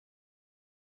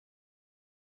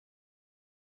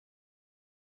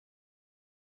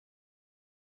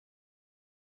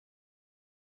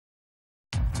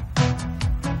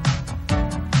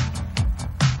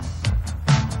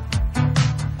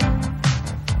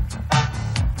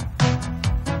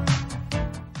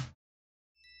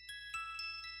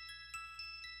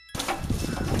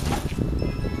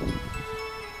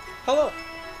Hello,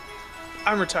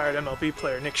 I'm retired MLB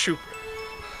player Nick Schuper.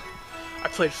 I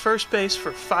played first base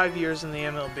for 5 years in the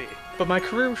MLB, but my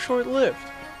career was short-lived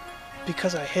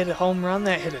because I hit a home run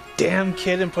that hit a damn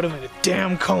kid and put him in a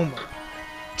damn coma.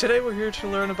 Today we're here to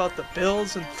learn about the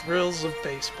bills and thrills of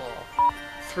baseball.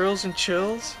 Thrills and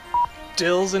chills,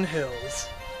 dills and hills,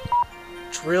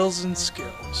 drills and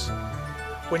skills.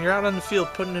 When you're out on the field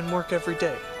putting in work every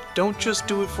day, don't just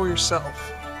do it for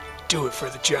yourself, do it for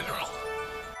the general.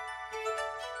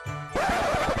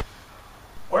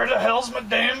 Where the hell's my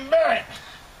damn bat?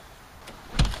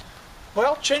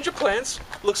 Well, change of plans.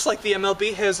 Looks like the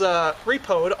MLB has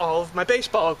repoed all of my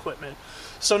baseball equipment.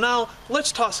 So now,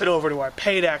 let's toss it over to our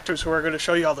paid actors who are going to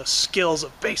show you all the skills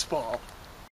of baseball.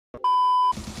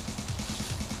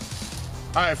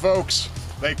 Hi folks,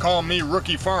 they call me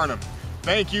Rookie Farnham.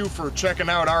 Thank you for checking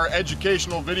out our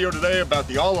educational video today about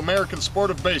the all-American sport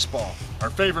of baseball, our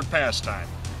favorite pastime.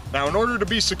 Now, in order to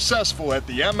be successful at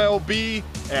the MLB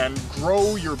and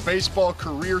grow your baseball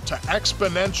career to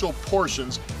exponential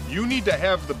portions, you need to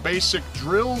have the basic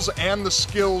drills and the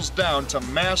skills down to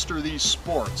master these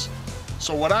sports.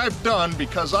 So what I've done,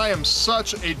 because I am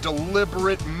such a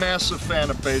deliberate, massive fan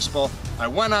of baseball, I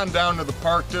went on down to the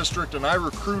Park District and I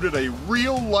recruited a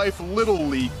real-life Little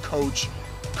League coach,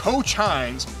 Coach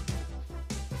Hines.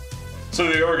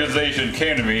 So the organization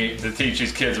came to me to teach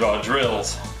these kids about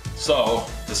drills. So,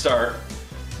 to start,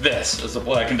 this is a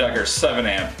Black & Decker 7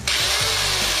 amp.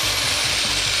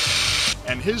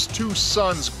 And his two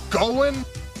sons, Golan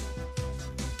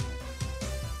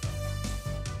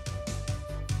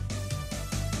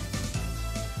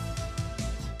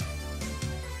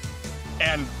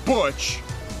and Butch,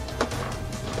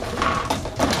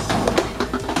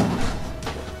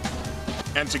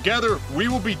 and together we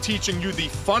will be teaching you the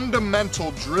fundamental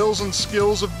drills and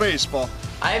skills of baseball.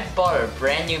 I bought a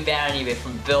brand new bat on eBay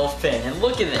from Bill Finn, and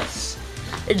look at this.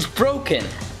 It's broken.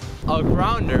 A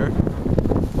grounder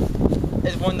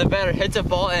is when the batter hits a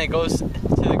ball and it goes to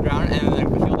the ground, and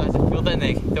then the fielder has to field it and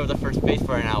they throw the first base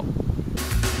for an out.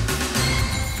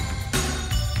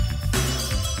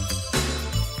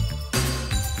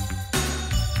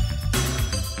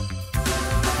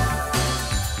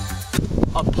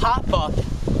 A pop-up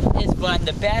is when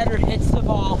the batter hits the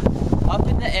ball up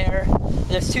in the air.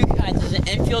 There's two kinds. There's an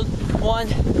infield one,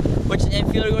 which an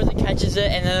infielder goes and catches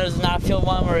it, and then there's an outfield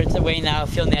one where it's away in the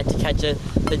outfield and they have to catch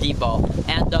the deep ball.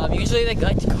 And usually they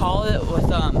like to call it with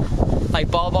like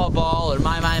ball, ball, ball, or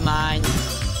mine.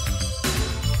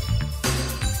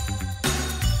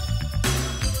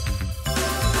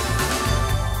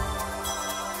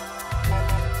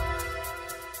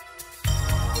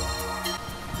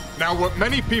 Now, what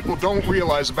many people don't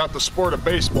realize about the sport of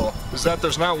baseball is that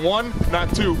there's not one,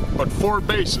 not two, but 4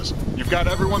 bases. You've got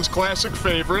everyone's classic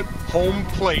favorite, home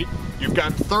plate. You've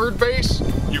got third base,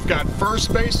 you've got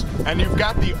first base, and you've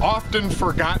got the often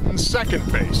forgotten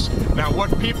second base. Now,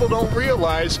 what people don't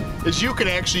realize is you can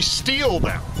actually steal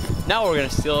them. Now we're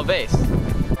gonna steal a base.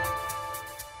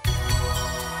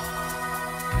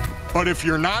 But if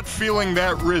you're not feeling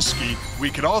that risky, we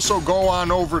could also go on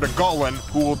over to Golan,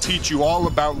 who will teach you all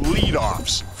about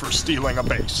leadoffs for stealing a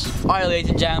base. Alright,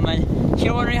 ladies and gentlemen, if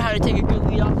you're wondering how to take a good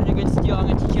leadoff and a good steal, I'm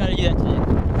gonna teach you how to do that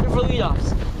today. So for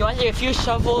leadoffs, you want to take a few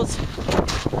shuffles,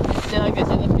 stand like this,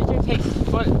 and the pitcher takes his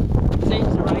foot, say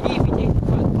it's a righty, if he takes the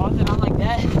foot off and on like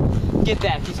that, get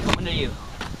back, he's coming to you.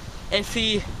 If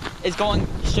he is going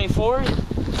straight forward,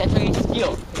 that's when you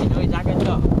steal, you know he's not gonna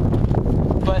go.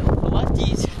 But for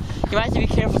lefties, you might have to be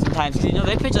careful sometimes, because you know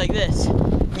they pitch like this.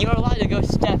 You are allowed to go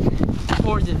step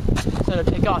towards it so to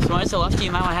pick off. So when it's a lefty,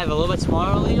 you might want to have a little bit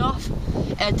smaller lead off.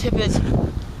 And the tip is,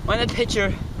 when the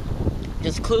pitcher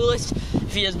is clueless,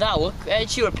 if he does not look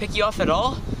at you or pick you off at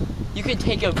all, you can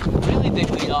take a really big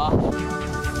lead off.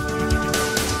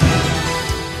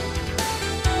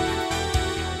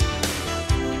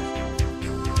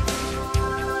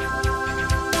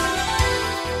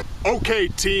 Okay,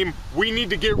 team, we need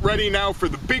to get ready now for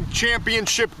the big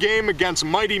championship game against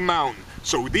Mighty Mountain.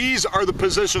 So these are the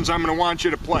positions I'm going to want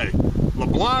you to play.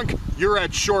 LeBlanc, you're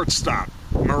at shortstop.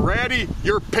 Moratti,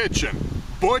 you're pitching.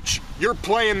 Butch, you're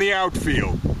playing the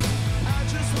outfield.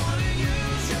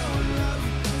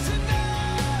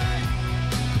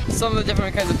 Some of the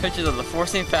different kinds of pitches are the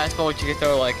 4-seam fastball, which you can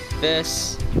throw like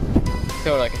this,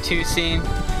 throw like a 2-seam,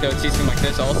 throw a 2-seam like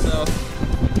this also.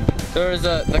 There's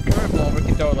the curveball where you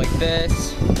can throw it like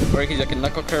this, or you can do like a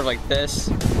knuckle curve like this.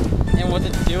 And what to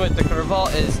do with the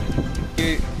curveball is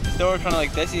you throw it kind of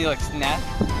like this, you like snap,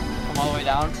 come all the way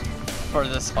down for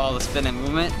this all the spin and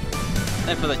movement.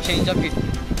 And for the changeup,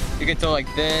 you can throw it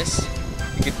like this,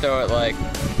 you can throw it like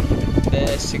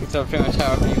this, you can throw it pretty much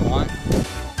however you want.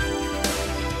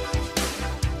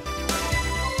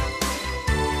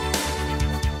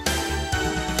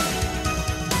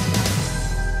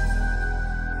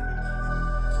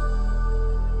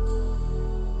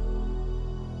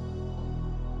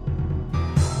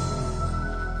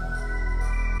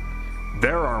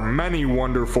 many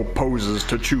wonderful poses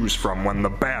to choose from when the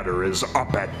batter is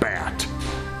up at bat.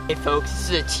 Hey folks, this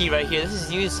is a tee right here. This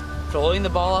is used for holding the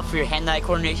ball up for your hand-eye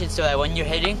coordination so that when you're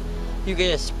hitting, you can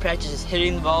just practice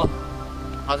hitting the ball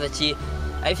on the tee.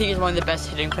 I think it's one of the best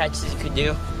hitting practices you could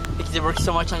do because it works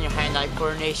so much on your hand-eye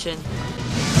coordination.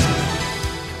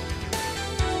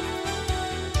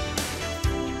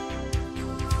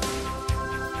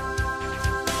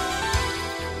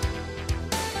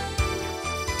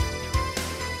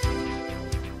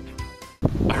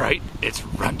 Alright, it's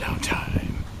rundown time.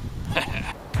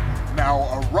 Now,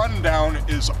 a rundown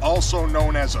is also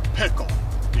known as a pickle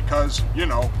because, you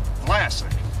know, classic.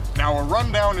 Now, a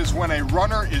rundown is when a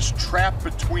runner is trapped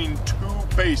between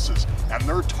two bases and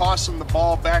they're tossing the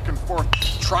ball back and forth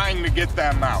trying to get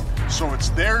them out. So it's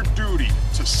their duty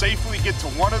to safely get to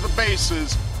one of the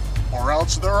bases or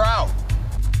else they're out.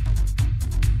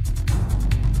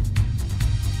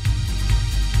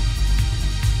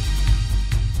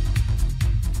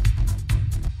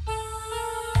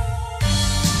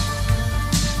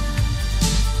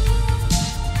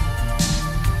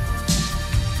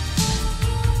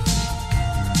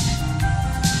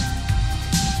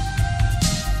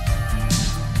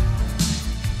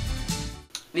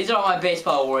 These are all my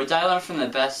baseball awards. I learned from the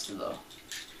best though.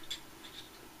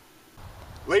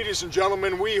 Ladies and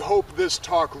gentlemen, we hope this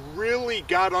talk really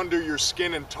got under your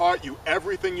skin and taught you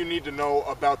everything you need to know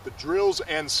about the drills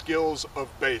and skills of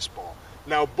baseball.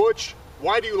 Now, Butch,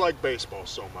 why do you like baseball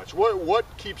so much? What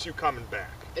keeps you coming back?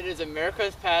 It is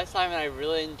America's pastime and I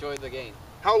really enjoy the game.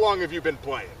 How long have you been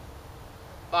playing?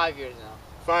 5 years now.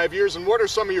 5 years, and what are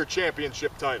some of your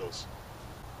championship titles?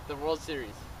 The World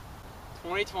Series.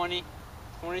 2020,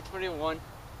 2021,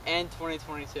 and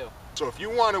 2022. So if you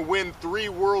want to win 3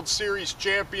 World Series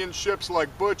championships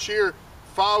like Butch here,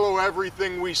 follow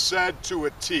everything we said to a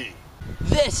T.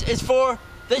 This is for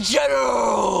the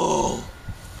General!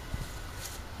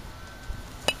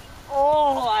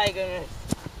 Oh my goodness.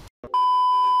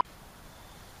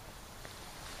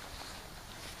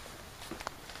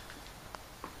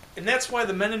 And that's why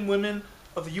the men and women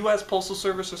of the U.S. Postal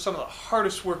Service are some of the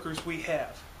hardest workers we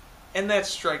have. And that's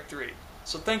strike 3.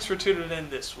 So thanks for tuning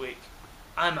in this week.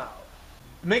 I'm out.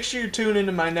 Make sure you tune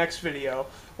into my next video,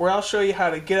 where I'll show you how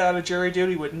to get out of jury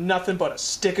duty with nothing but a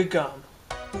stick of gum.